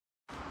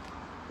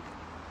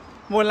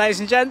Morning ladies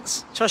and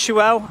gents, trust you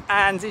well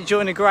and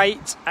enjoying a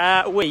great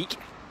week.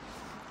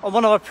 On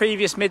one of our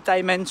previous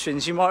midday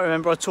mentorings, you might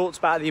remember I talked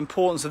about the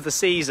importance of the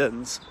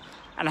seasons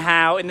and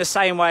how in the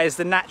same way as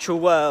the natural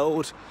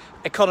world,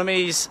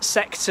 economies,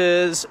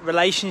 sectors,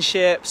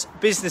 relationships,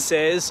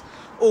 businesses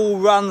all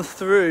run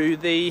through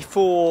the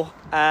four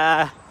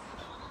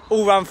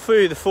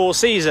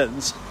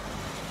seasons.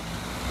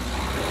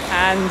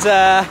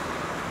 And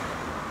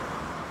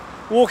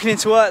walking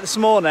into work this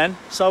morning,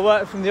 so I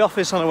work from the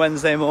office on a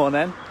Wednesday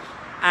morning,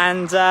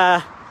 and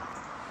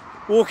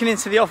walking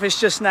into the office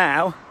just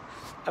now,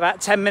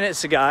 about 10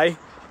 minutes ago,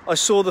 I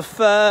saw the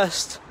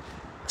first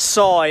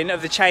sign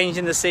of the change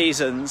in the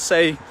seasons.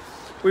 So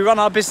we run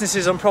our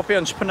businesses on Property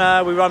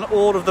Entrepreneur, we run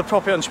all of the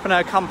Property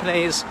Entrepreneur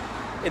companies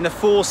in the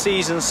 4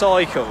 season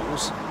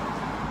cycles,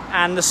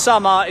 and the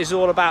summer is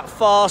all about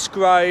fast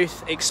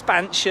growth,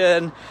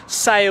 expansion,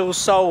 sales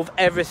solve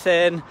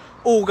everything,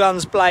 all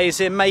guns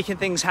blazing, making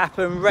things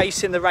happen,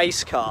 racing the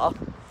race car.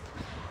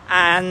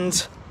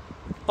 And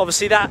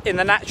obviously that in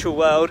the natural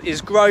world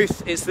is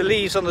growth, it's the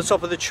leaves on the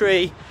top of the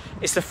tree,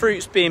 it's the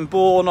fruits being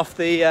born off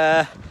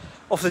the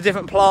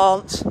different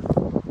plants.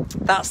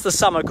 That's the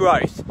summer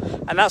growth,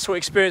 and that's what we're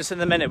experiencing in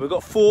the minute. We've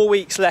got 4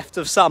 weeks left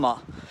of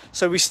summer,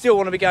 so we still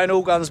want to be going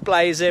all guns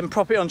blazing.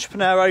 Property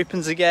Entrepreneur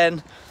opens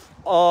again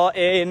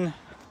in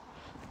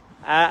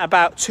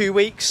about 2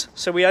 weeks,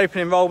 so we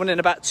open enrolment in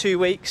about 2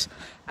 weeks.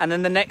 And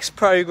then the next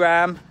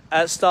programme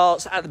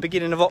starts at the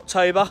beginning of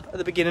October, at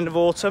the beginning of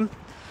autumn.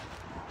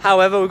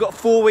 However, we've got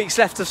 4 weeks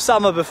left of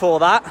summer before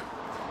that.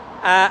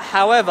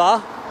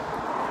 However,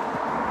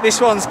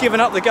 this one's given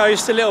up the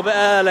ghost a little bit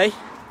early.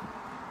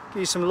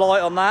 Give you some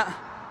light on that.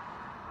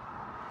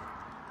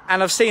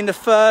 And I've seen the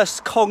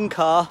first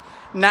conker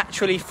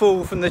naturally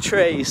fall from the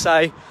tree.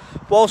 So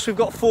whilst we've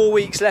got 4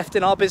 weeks left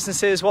in our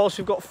businesses, whilst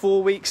we've got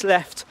 4 weeks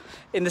left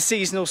in the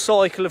seasonal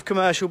cycle of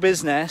commercial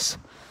business,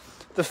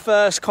 the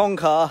first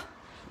conker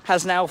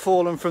has now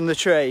fallen from the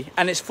tree,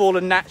 and it's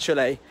fallen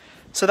naturally.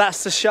 So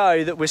that's to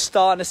show that we're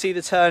starting to see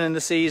the turn in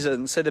the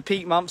season. So the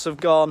peak months have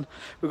gone,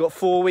 we've got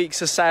 4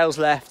 weeks of sales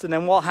left, and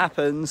then what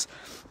happens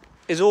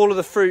is all of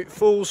the fruit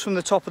falls from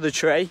the top of the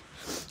tree,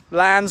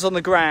 lands on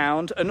the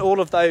ground, and all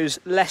of those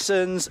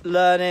lessons,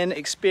 learning,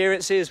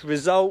 experiences,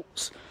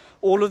 results,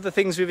 all of the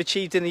things we've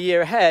achieved in the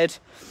year ahead,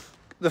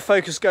 the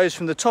focus goes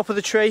from the top of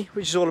the tree,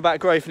 which is all about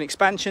growth and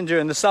expansion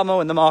during the summer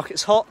when the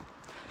market's hot,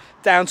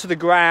 down to the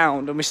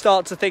ground. And we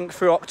start to think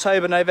through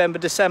October, November,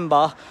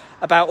 December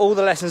about all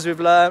the lessons we've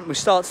learned. We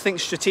start to think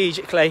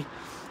strategically,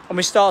 and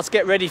we start to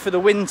get ready for the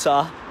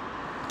winter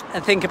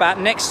and think about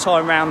next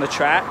time round the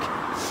track,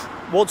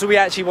 what do we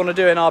actually want to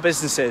do in our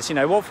businesses? You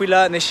know, what have we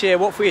learned this year?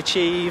 What have we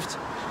achieved?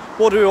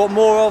 What do we want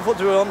more of? What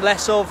do we want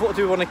less of? What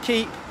do we want to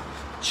keep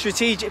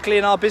strategically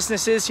in our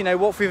businesses? You know,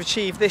 what have we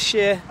achieved this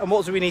year, and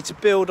what do we need to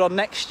build on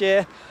next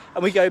year?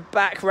 And we go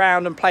back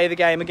round and play the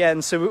game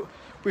again. So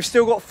we've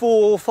still got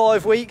 4 or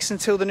 5 weeks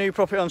until the new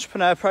Property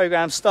Entrepreneur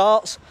programme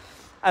starts.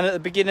 And at the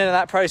beginning of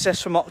that process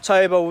from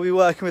October, we'll be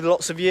working with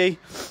lots of you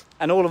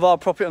and all of our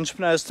property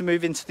entrepreneurs to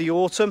move into the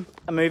autumn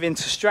and move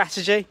into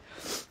strategy.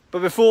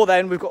 But before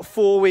then, we've got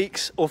 4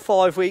 weeks or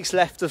 5 weeks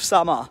left of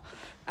summer.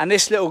 And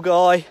this little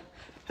guy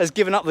has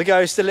given up the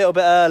ghost a little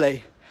bit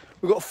early.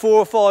 We've got 4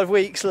 or 5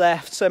 weeks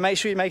left, so make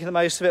sure you're making the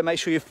most of it. Make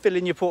sure you're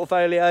filling your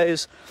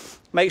portfolios.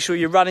 Make sure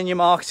you're running your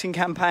marketing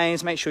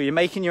campaigns. Make sure you're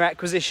making your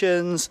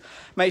acquisitions.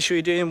 Make sure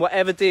you're doing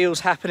whatever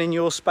deals happen in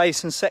your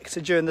space and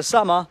sector during the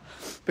summer,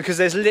 because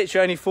there's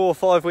literally only 4 or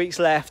 5 weeks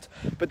left.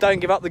 But don't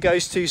give up the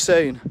ghost too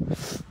soon.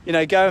 You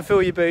know, go and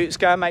fill your boots,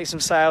 go and make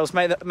some sales,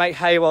 make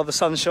hay while the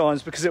sun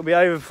shines, because it'll be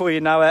over before you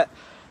know it.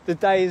 The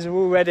days are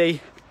already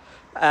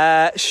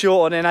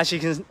shortening, as you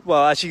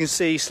can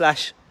see /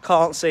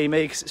 can't see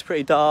me because it's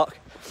pretty dark.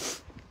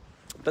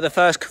 But the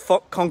first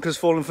conker's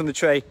fallen from the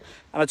tree,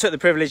 and I took the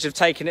privilege of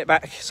taking it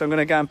back, so I'm going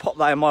to go and pop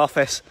that in my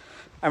office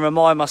and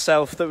remind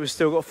myself that we've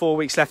still got 4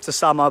 weeks left of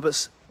summer,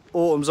 but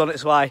autumn's on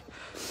its way.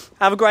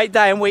 Have a great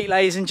day and week,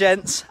 ladies and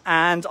gents,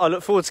 and I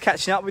look forward to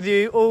catching up with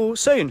you all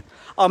soon.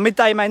 Our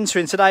midday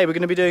mentoring today, we're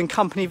going to be doing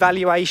company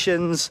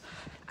valuations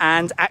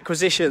and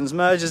acquisitions,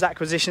 mergers,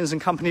 acquisitions and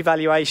company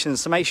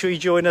valuations. So make sure you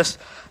join us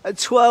at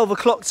 12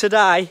 o'clock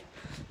today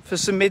for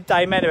some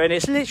midday mentoring.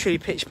 It's literally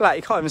pitch black,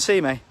 you can't even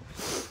see me.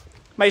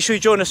 Make sure you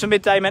join us for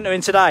midday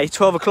mentoring today,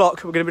 12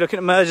 o'clock. We're going to be looking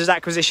at mergers,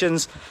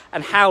 acquisitions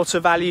and how to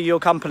value your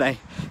company.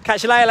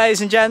 Catch you later,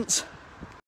 ladies and gents.